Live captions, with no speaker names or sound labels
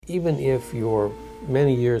even if you're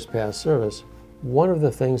many years past service, one of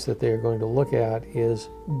the things that they're going to look at is,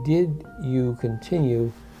 did you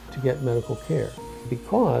continue to get medical care?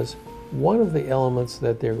 Because one of the elements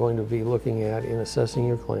that they're going to be looking at in assessing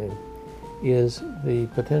your claim is the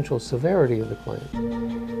potential severity of the claim.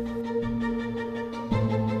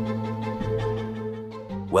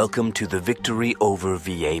 Welcome to the Victory Over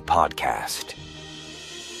VA podcast,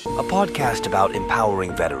 a podcast about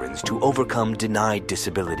empowering veterans to overcome denied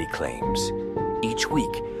disability claims. Each week,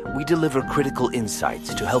 we deliver critical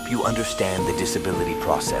insights to help you understand the disability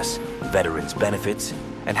process, veterans' benefits,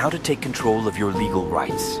 and how to take control of your legal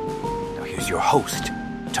rights. Now here's your host,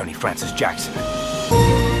 Attorney Francis Jackson.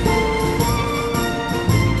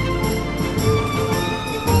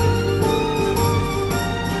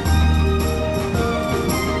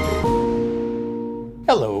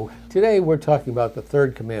 Hello. Today we're talking about the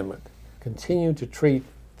third commandment. Continue to treat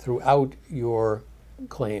throughout your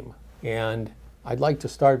claim. And I'd like to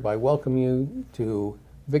start by welcoming you to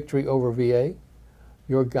Victory Over VA,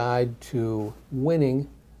 your guide to winning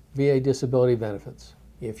VA disability benefits.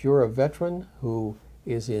 If you're a veteran who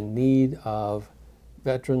is in need of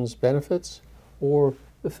veterans benefits, or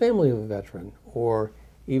the family of a veteran, or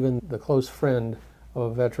even the close friend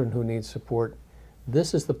of a veteran who needs support,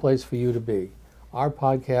 this is the place for you to be. Our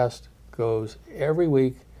podcast goes every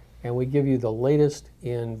week, and we give you the latest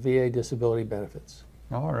in VA disability benefits.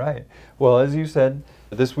 All right. Well, as you said,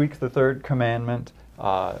 this week the third commandment,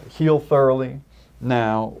 heal thoroughly.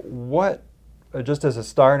 Now, what, just as a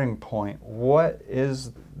starting point, what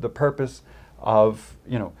is the purpose of,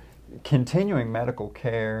 continuing medical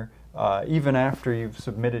care even after you've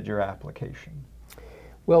submitted your application?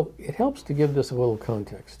 Well, it helps to give this a little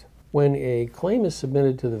context. When a claim is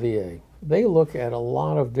submitted to the VA, they look at a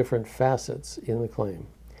lot of different facets in the claim.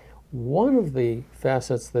 One of the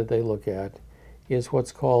facets that they look at is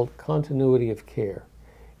what's called continuity of care.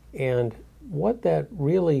 And what that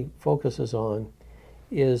really focuses on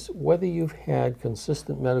is whether you've had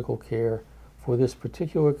consistent medical care for this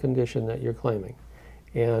particular condition that you're claiming.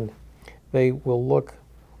 And they will look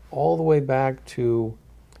all the way back to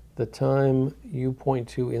the time you point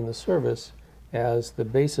to in the service as the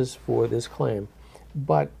basis for this claim.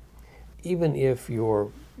 But even if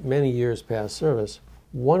you're many years past service,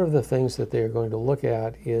 one of the things that they're going to look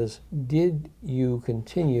at is, did you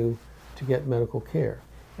continue to get medical care?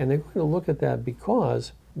 And they're going to look at that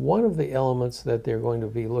because one of the elements that they're going to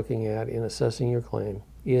be looking at in assessing your claim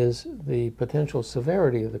is the potential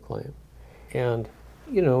severity of the claim. And,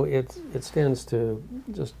 it stands to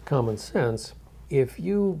just common sense. If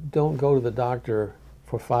you don't go to the doctor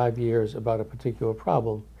for 5 years about a particular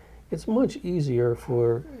problem, it's much easier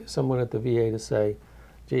for someone at the VA to say,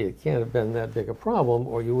 gee, it can't have been that big a problem,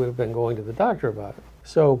 or you would have been going to the doctor about it.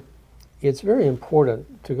 So it's very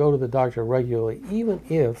important to go to the doctor regularly, even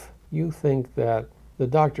if you think that the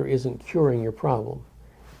doctor isn't curing your problem.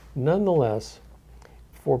 Nonetheless,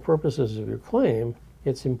 for purposes of your claim,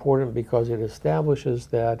 it's important because it establishes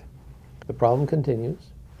that the problem continues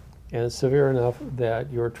and it's severe enough that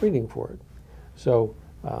you're treating for it. So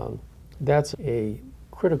that's a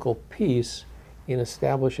critical piece in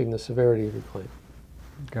establishing the severity of your claim.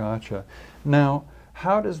 Gotcha. Now,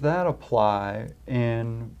 how does that apply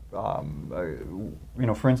in,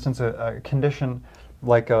 for instance, a condition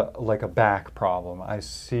like a back problem? I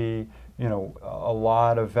see, a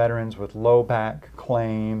lot of veterans with low back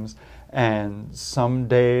claims, and some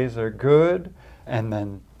days are good, and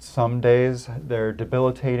then some days they're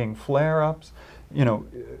debilitating flare-ups.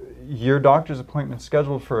 Your doctor's appointment's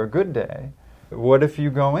scheduled for a good day. What if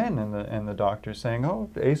you go in and the doctor's saying, oh,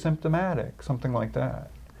 asymptomatic, something like that?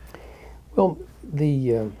 Well,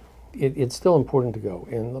 it's still important to go,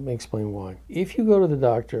 and let me explain why. If you go to the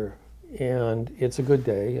doctor and it's a good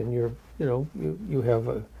day, and you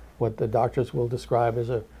have what the doctors will describe as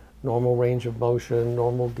a normal range of motion,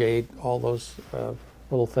 normal gait, all those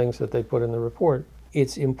little things that they put in the report,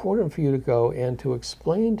 it's important for you to go and to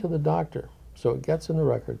explain to the doctor, so it gets in the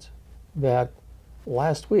records, that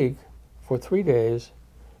last week, for 3 days,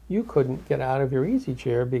 you couldn't get out of your easy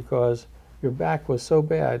chair because your back was so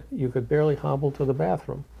bad you could barely hobble to the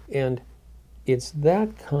bathroom. And it's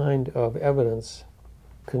that kind of evidence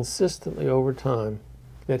consistently over time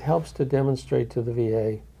that helps to demonstrate to the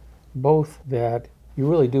VA both that you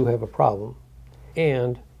really do have a problem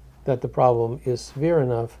and that the problem is severe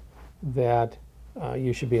enough that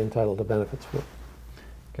you should be entitled to benefits for it.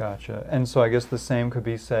 Gotcha. And so I guess the same could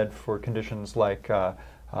be said for conditions like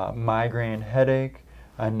migraine headache.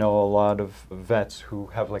 I know a lot of vets who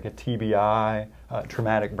have like a TBI,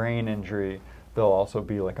 traumatic brain injury. There'll also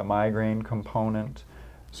be like a migraine component.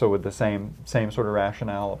 So would the same sort of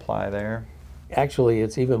rationale apply there? Actually,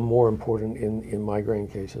 it's even more important in migraine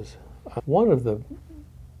cases. One of the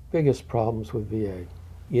biggest problems with VA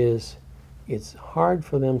is it's hard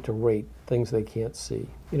for them to rate things they can't see.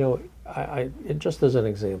 You know, just as an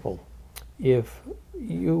example, if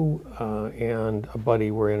you and a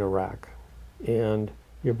buddy were in Iraq and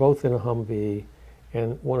you're both in a Humvee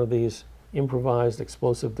and one of these improvised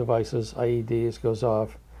explosive devices, IEDs, goes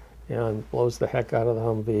off and blows the heck out of the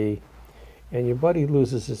Humvee, and your buddy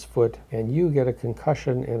loses his foot and you get a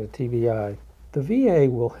concussion and a TBI, the VA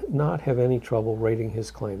will not have any trouble rating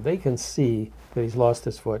his claim. They can see that he's lost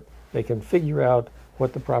his foot. They can figure out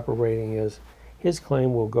what the proper rating is. His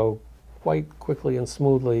claim will go quite quickly and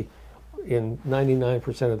smoothly in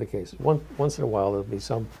 99% of the cases. Once in a while there'll be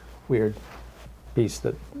some weird piece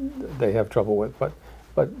that they have trouble with,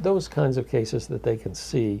 but those kinds of cases that they can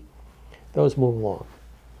see, those move along.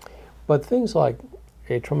 But things like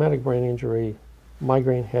a traumatic brain injury,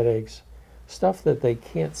 migraine headaches, stuff that they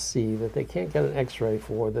can't see, that they can't get an x-ray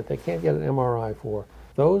for, that they can't get an MRI for,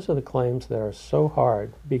 those are the claims that are so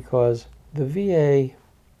hard because the VA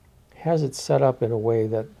has it set up in a way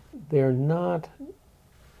that they're not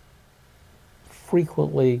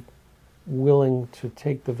frequently willing to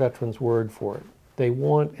take the veteran's word for it. They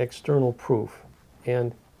want external proof,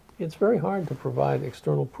 and it's very hard to provide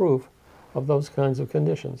external proof of those kinds of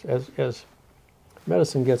conditions. As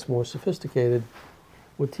medicine gets more sophisticated,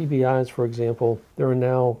 with TBIs, for example, there are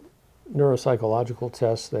now neuropsychological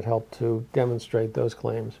tests that help to demonstrate those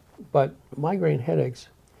claims. But migraine headaches,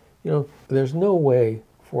 you know, there's no way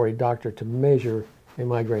for a doctor to measure a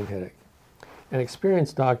migraine headache. An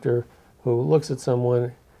experienced doctor who looks at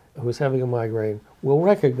someone who's having a migraine will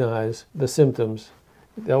recognize the symptoms.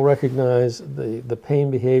 They'll recognize the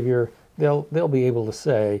pain behavior. They'll be able to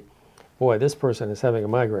say, boy, this person is having a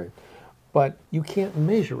migraine. But you can't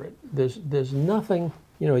measure it. There's nothing,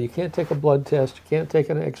 you know, you can't take a blood test, you can't take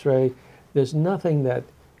an x-ray. There's nothing that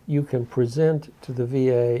you can present to the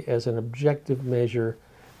VA as an objective measure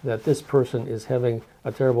that this person is having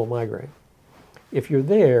a terrible migraine. If you're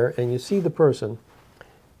there and you see the person,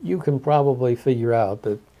 you can probably figure out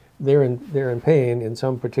that they're in pain in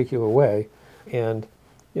some particular way. And,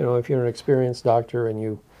 you know, if you're an experienced doctor and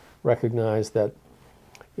you recognize that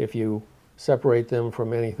if you separate them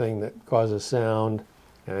from anything that causes sound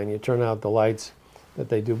and you turn out the lights, that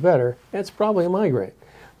they do better, it's probably a migraine.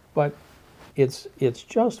 But it's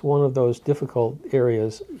just one of those difficult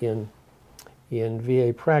areas in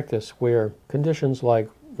VA practice where conditions like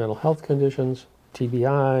mental health conditions,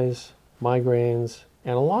 TBIs, migraines,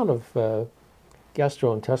 and a lot of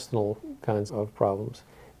gastrointestinal kinds of problems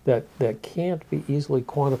that can't be easily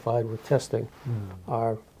quantified with testing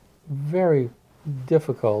are very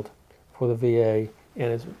difficult for the VA,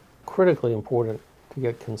 and it's critically important to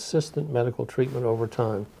get consistent medical treatment over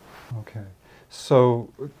time. Okay. So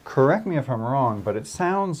correct me if I'm wrong, but it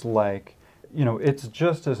sounds like, you know, it's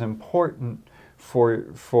just as important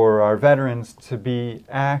for our veterans to be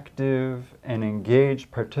active and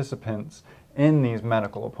engaged participants in these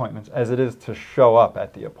medical appointments as it is to show up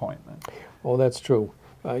at the appointment. Well, that's true.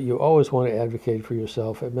 You always want to advocate for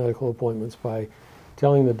yourself at medical appointments by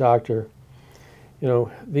telling the doctor, you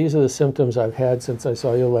know, these are the symptoms I've had since I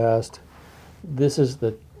saw you last. This is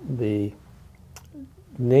the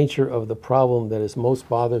nature of the problem that is most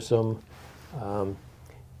bothersome.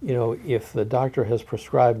 You know, if the doctor has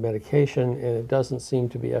prescribed medication and it doesn't seem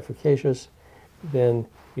to be efficacious, then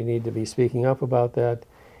you need to be speaking up about that.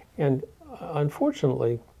 And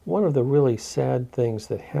unfortunately, one of the really sad things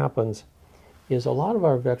that happens is a lot of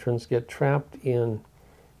our veterans get trapped in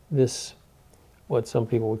this, what some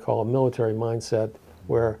people would call a military mindset,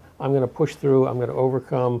 where I'm going to push through, I'm going to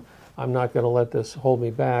overcome, I'm not going to let this hold me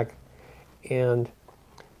back. And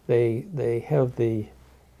they have the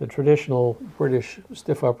traditional British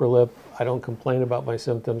stiff upper lip, I don't complain about my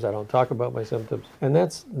symptoms, I don't talk about my symptoms. And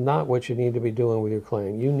that's not what you need to be doing with your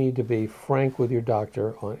claim. You need to be frank with your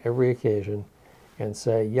doctor on every occasion and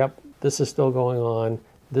say, yep, this is still going on,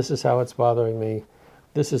 this is how it's bothering me,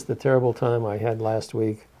 this is the terrible time I had last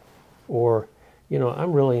week, or, you know,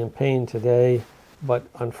 I'm really in pain today. But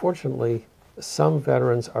unfortunately, some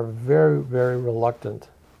veterans are very, very reluctant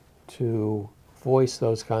to voice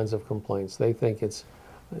those kinds of complaints. They think it's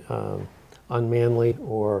unmanly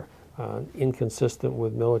or inconsistent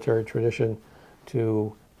with military tradition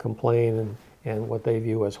to complain and what they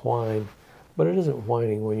view as whine. But it isn't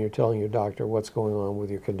whining when you're telling your doctor what's going on with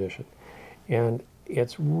your condition. And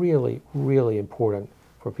it's really, really important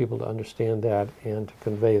for people to understand that and to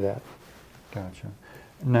convey that. Gotcha.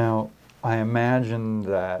 Now, I imagine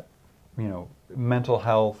that, you know, mental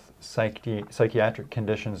health psychiatric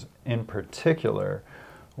conditions in particular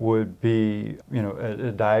would be,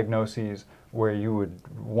 a diagnoses where you would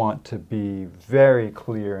want to be very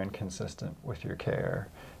clear and consistent with your care.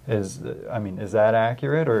 Is that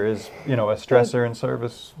accurate, or is, a stressor in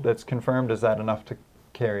service that's confirmed, is that enough to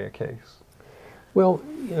carry a case? Well,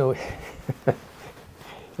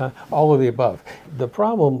 all of the above. The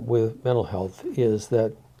problem with mental health is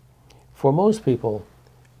that for most people,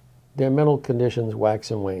 their mental conditions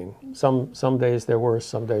wax and wane. Some days they're worse,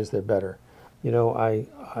 some days they're better. I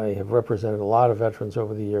have represented a lot of veterans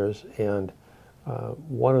over the years, and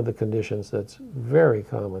one of the conditions that's very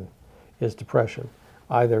common is depression.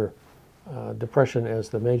 Either depression as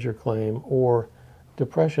the major claim, or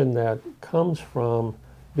depression that comes from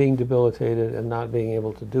being debilitated and not being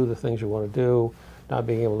able to do the things you want to do, not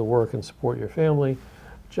being able to work and support your family,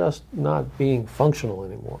 just not being functional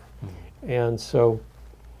anymore. Mm-hmm. And so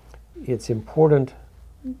it's important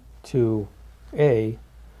to, A,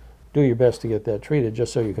 do your best to get that treated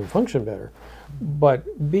just so you can function better,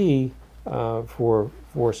 but B, for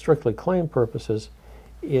strictly claim purposes,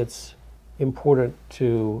 it's important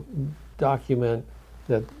to document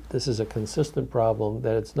that this is a consistent problem,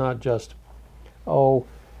 that it's not just, oh,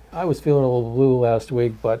 I was feeling a little blue last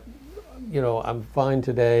week, but I'm fine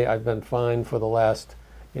today. I've been fine for the last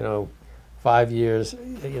 5 years.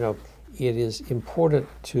 It is important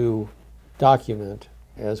to document,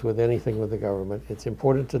 as with anything with the government, it's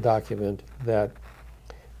important to document that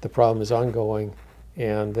the problem is ongoing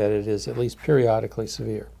and that it is at least periodically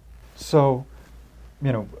severe. So,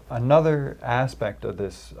 another aspect of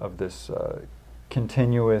this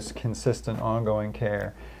continuous, consistent, ongoing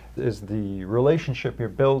care is the relationship you're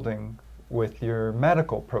building with your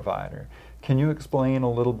medical provider. Can you explain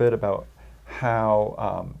a little bit about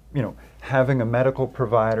how, having a medical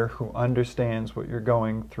provider who understands what you're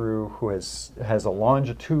going through, who has a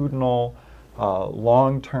longitudinal,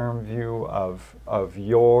 long-term view of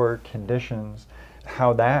your conditions,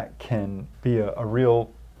 how that can be a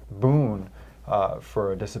real boon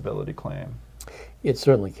for a disability claim? It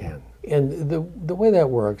certainly can. And the way that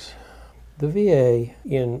works, the VA,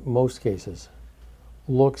 in most cases,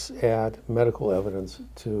 looks at medical evidence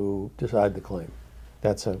to decide the claim.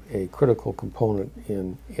 That's a critical component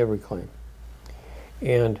in every claim.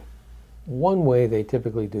 And one way they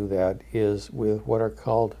typically do that is with what are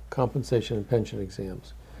called compensation and pension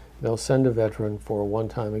exams. They'll send a veteran for a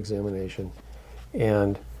one-time examination,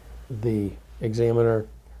 and the examiner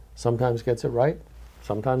sometimes gets it right,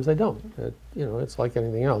 sometimes they don't. It's like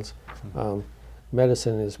anything else.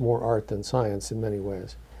 Medicine is more art than science in many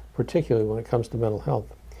ways, particularly when it comes to mental health.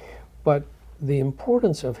 But the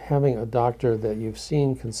importance of having a doctor that you've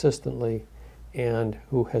seen consistently and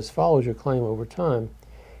who has followed your claim over time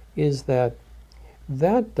is that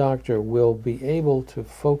that doctor will be able to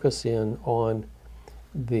focus in on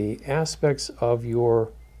the aspects of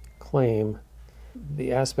your claim,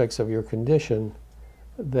 the aspects of your condition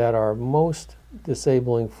that are most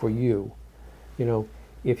disabling for you.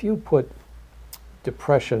 If you put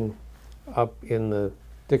depression up in the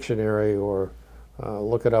dictionary or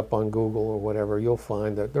look it up on Google or whatever, you'll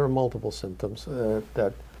find that there are multiple symptoms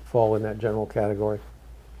that fall in that general category.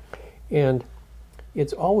 And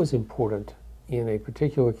it's always important in a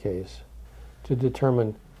particular case to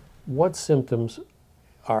determine what symptoms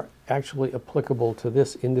are actually applicable to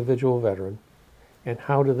this individual veteran and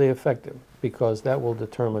how do they affect him, because that will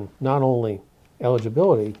determine not only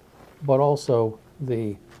eligibility, but also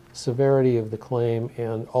the severity of the claim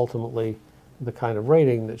and ultimately the kind of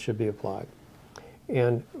rating that should be applied.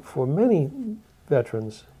 And for many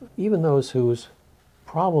veterans, even those whose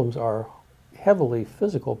problems are heavily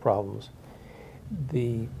physical problems,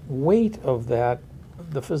 the weight of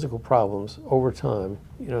the physical problems over time,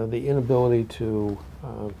 the inability to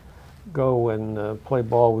go and play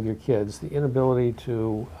ball with your kids, the inability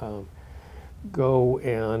to go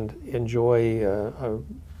and enjoy a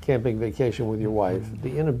camping vacation with your wife,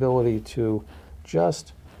 the inability to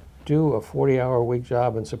just do a 40-hour-a-week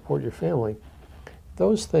job and support your family,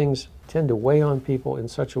 those things tend to weigh on people in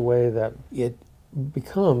such a way that it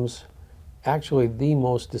becomes actually the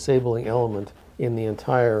most disabling element in the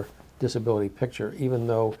entire disability picture, even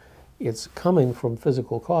though it's coming from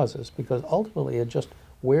physical causes, because ultimately it just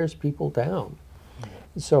wears people down.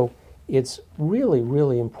 So it's really,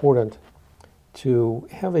 really important to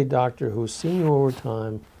have a doctor who's seen you over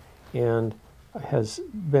time and has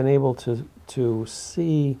been able to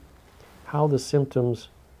see how the symptoms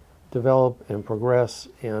develop and progress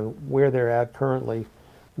and where they're at currently,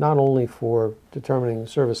 not only for determining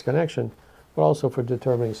service connection, but also for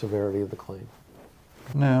determining severity of the claim.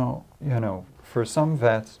 Now, for some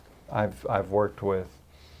vets I've worked with,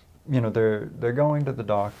 they're going to the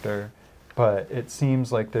doctor, but it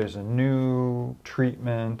seems like there's a new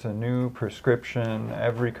treatment, a new prescription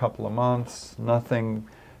every couple of months. Nothing's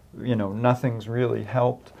really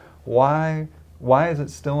helped. Why is it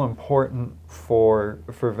still important for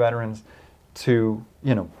veterans to,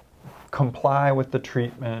 comply with the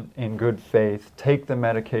treatment in good faith, take the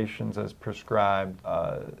medications as prescribed,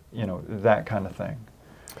 that kind of thing?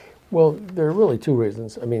 Well, there are really two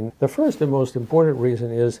reasons. I mean, the first and most important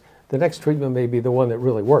reason is the next treatment may be the one that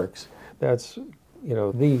really works. That's,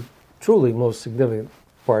 the truly most significant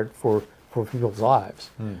part for people's lives.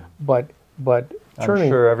 But I'm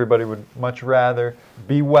sure everybody would much rather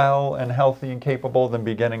be well and healthy and capable than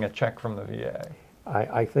be getting a check from the VA.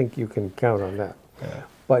 I think you can count on that. Yeah.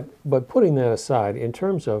 But putting that aside, in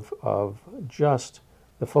terms of just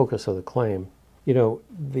the focus of the claim,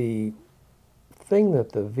 the thing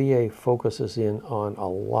that the VA focuses in on a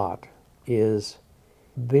lot is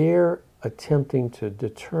they're attempting to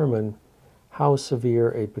determine how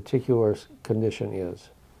severe a particular condition is.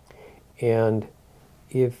 And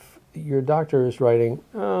if your doctor is writing,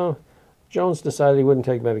 Jones decided he wouldn't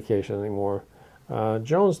take medication anymore.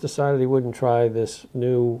 Jones decided he wouldn't try this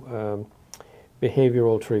new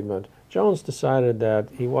behavioral treatment. Jones decided that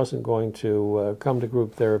he wasn't going to come to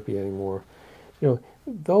group therapy anymore.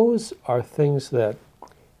 Those are things that,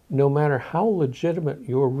 no matter how legitimate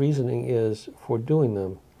your reasoning is for doing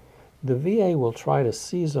them, the VA will try to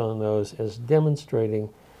seize on those as demonstrating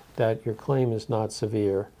that your claim is not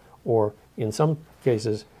severe, or in some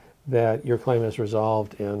cases, that your claim is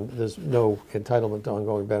resolved and there's no entitlement to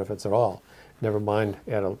ongoing benefits at all, never mind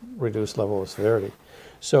at a reduced level of severity.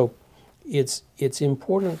 So it's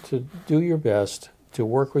important to do your best to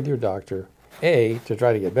work with your doctor, A, to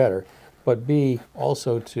try to get better, but B,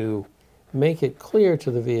 also to make it clear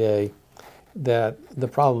to the VA that the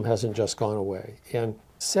problem hasn't just gone away. And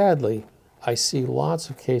sadly, I see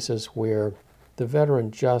lots of cases where the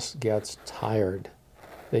veteran just gets tired.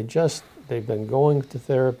 They've been going to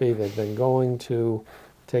therapy, they've been going to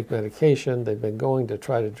take medication, they've been going to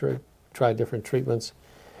try different treatments,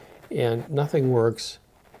 and nothing works.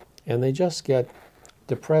 And they just get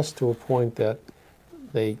depressed to a point that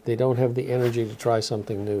they don't have the energy to try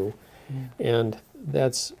something new. And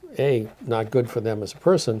that's, A, not good for them as a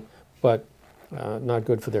person, but not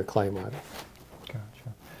good for their claim either.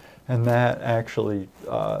 Gotcha. And that actually,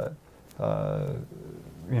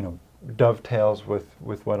 dovetails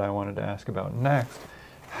with what I wanted to ask about next.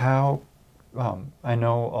 How I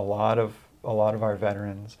know a lot of our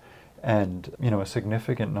veterans, and a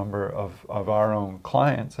significant number of our own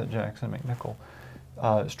clients at Jackson McNichol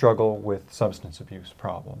struggle with substance abuse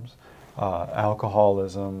problems,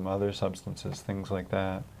 alcoholism, other substances, things like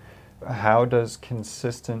that. How does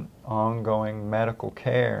consistent, ongoing medical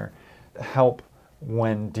care help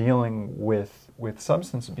when dealing with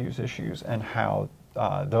substance abuse issues, and how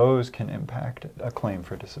those can impact a claim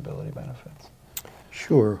for disability benefits?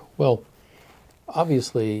 Sure. Well,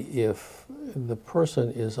 obviously, if the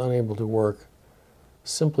person is unable to work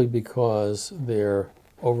simply because they're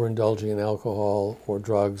overindulging in alcohol or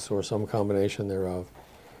drugs or some combination thereof,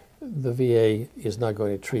 the VA is not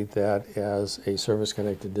going to treat that as a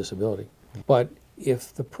service-connected disability. But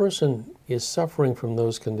if the person is suffering from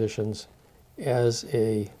those conditions as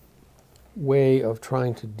a way of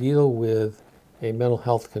trying to deal with a mental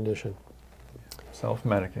health condition,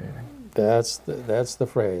 self-medicating. That's the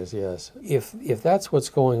phrase, yes. If that's what's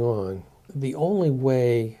going on, the only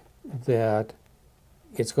way that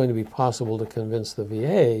it's going to be possible to convince the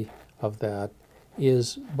VA of that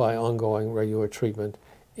is by ongoing regular treatment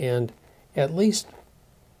and at least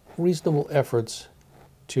reasonable efforts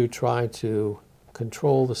to try to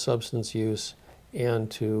control the substance use and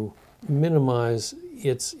to minimize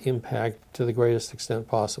its impact to the greatest extent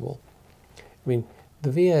possible. I mean,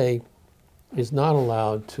 the VA is not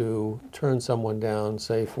allowed to turn someone down,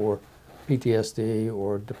 say, for PTSD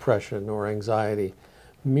or depression or anxiety,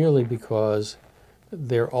 merely because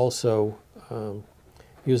they're also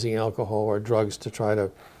using alcohol or drugs to try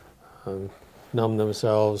to numb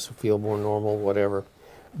themselves, feel more normal, whatever.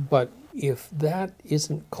 But if that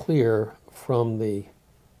isn't clear from the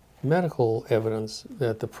medical evidence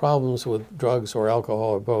that the problems with drugs or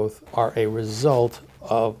alcohol or both are a result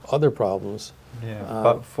of other problems. Yeah,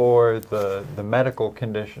 but for the medical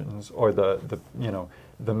conditions or the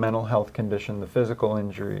mental health condition, the physical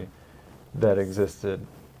injury that existed,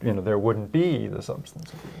 there wouldn't be the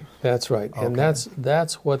substance abuse. That's right. Okay. And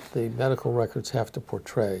that's what the medical records have to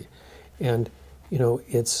portray. And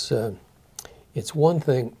it's one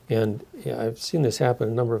thing, and I've seen this happen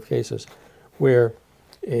in a number of cases, where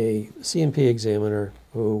a C&P examiner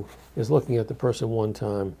who is looking at the person one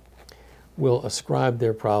time will ascribe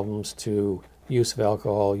their problems to use of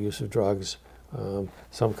alcohol, use of drugs,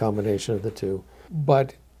 some combination of the two.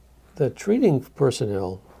 But the treating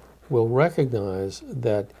personnel will recognize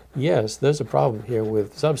that, yes, there's a problem here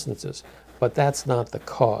with substances, but that's not the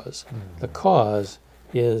cause. The cause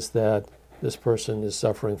is that this person is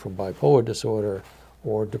suffering from bipolar disorder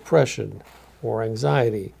or depression or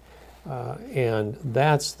anxiety, and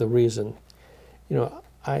that's the reason. You know,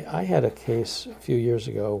 I had a case a few years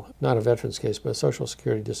ago, not a veterans case, but a Social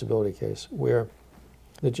Security disability case, where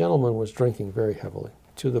the gentleman was drinking very heavily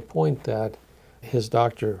to the point that his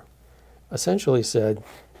doctor essentially said,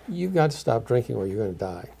 "You've got to stop drinking or you're going to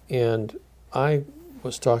die." And I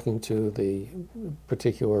was talking to the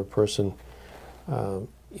particular person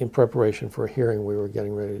in preparation for a hearing we were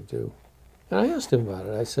getting ready to do. And I asked him about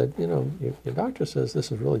it. I said, "You know, your doctor says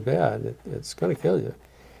this is really bad. It's going to kill you."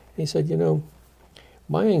 And he said, "You know,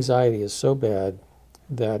 my anxiety is so bad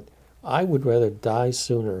that I would rather die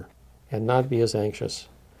sooner and not be as anxious."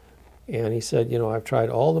 And he said, "You know, I've tried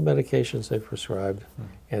all the medications they've prescribed,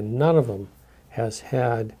 and none of them has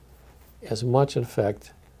had as much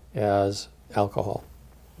effect as alcohol."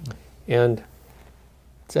 And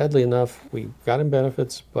sadly enough, we got him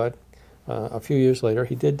benefits, but a few years later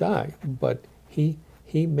he did die. But he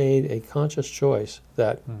made a conscious choice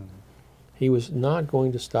that he was not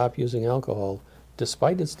going to stop using alcohol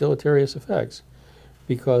despite its deleterious effects,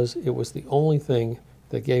 because it was the only thing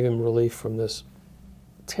that gave him relief from this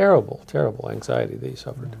terrible, terrible anxiety that he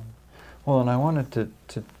suffered. Well, and I wanted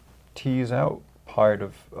to tease out part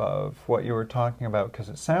of what you were talking about, because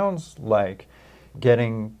it sounds like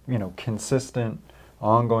getting, you know, consistent,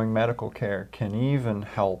 ongoing medical care can even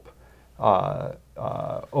help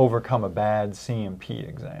overcome a bad C&P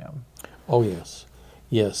exam. Oh, yes.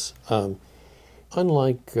 Yes.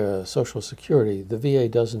 Unlike Social Security, the VA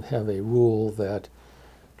doesn't have a rule that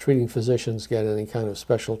treating physicians get any kind of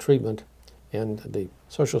special treatment, and the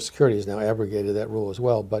Social Security has now abrogated that rule as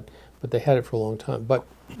well, but they had it for a long time. But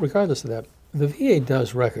regardless of that, the VA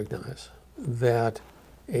does recognize that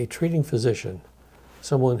a treating physician,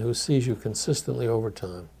 someone who sees you consistently over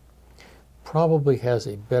time, probably has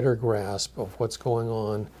a better grasp of what's going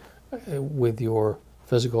on with your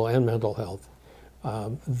physical and mental health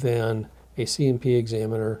than a C&P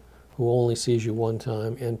examiner who only sees you one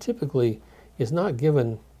time and typically is not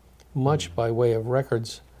given much by way of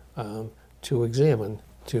records to examine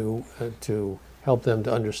to help them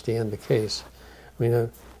to understand the case. I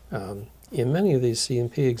mean, in many of these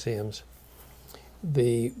C&P exams,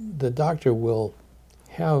 the doctor will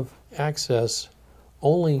have access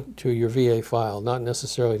only to your VA file, not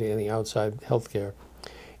necessarily to any outside healthcare,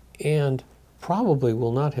 and probably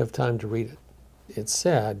will not have time to read it. It's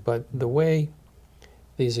sad, but the way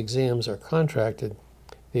these exams are contracted,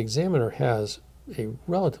 the examiner has a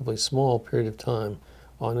relatively small period of time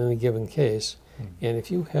on any given case, and if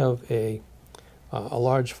you have a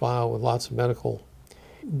large file with lots of medical,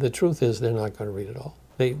 the truth is they're not going to read it all.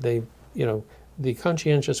 They you know, the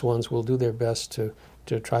conscientious ones will do their best to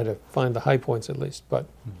try to find the high points at least, but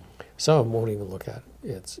some of them won't even look at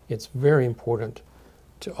it. It's very important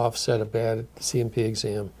to offset a bad C&P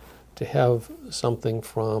exam, to have something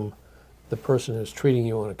from the person who's treating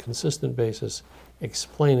you on a consistent basis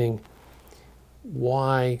explaining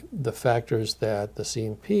why the factors that the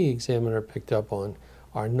C&P examiner picked up on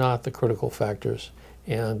are not the critical factors,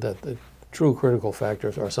 and that the true critical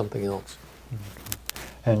factors are something else.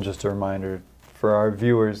 And just a reminder for our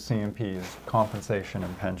viewers, C&P is compensation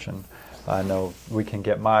and pension. I know we can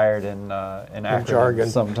get mired in acronyms jargon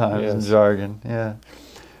sometimes, yes. in jargon. Yeah.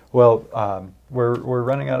 Well, we're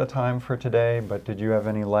running out of time for today, but did you have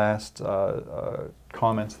any last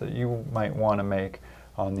comments that you might want to make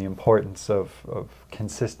on the importance of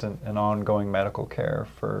consistent and ongoing medical care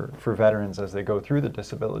for veterans as they go through the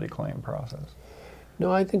disability claim process?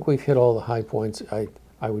 No, I think we've hit all the high points.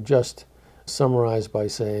 I would just summarize by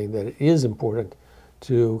saying that it is important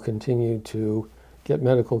to continue to get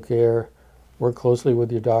medical care, work closely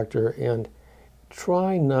with your doctor, and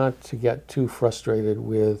try not to get too frustrated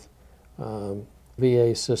with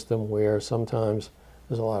VA system where sometimes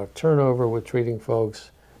there's a lot of turnover with treating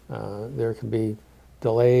folks. There can be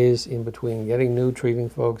delays in between getting new treating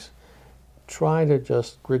folks. Try to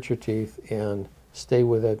just grit your teeth and stay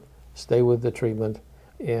with it, stay with the treatment,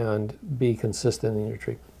 and be consistent in your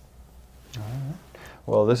treatment. All right.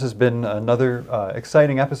 Well, this has been another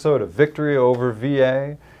exciting episode of Victory Over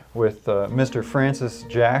VA with Mr. Francis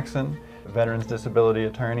Jackson, Veterans Disability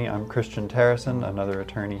Attorney. I'm Christian Terrison, another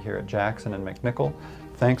attorney here at Jackson and McNichol.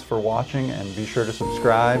 Thanks for watching, and be sure to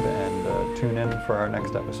subscribe and tune in for our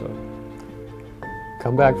next episode.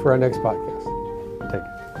 Come back for our next podcast. Take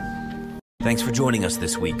care. Thanks for joining us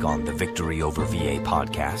this week on the Victory Over VA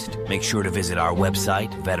podcast. Make sure to visit our website,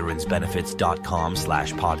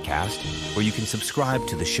 veteransbenefits.com/podcast, where you can subscribe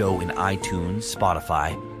to the show in iTunes,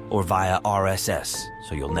 Spotify, or via RSS,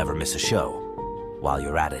 so you'll never miss a show. While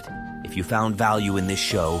you're at it, if you found value in this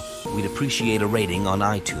show, we'd appreciate a rating on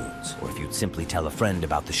iTunes, or if you'd simply tell a friend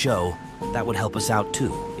about the show, that would help us out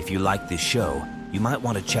too. If you like this show, you might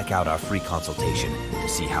want to check out our free consultation to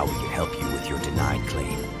see how we can help you with your denied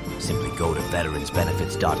claim. Simply go to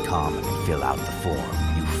veteransbenefits.com and fill out the form.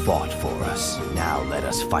 You fought for us. Now let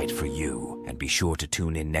us fight for you. And be sure to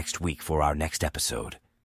tune in next week for our next episode.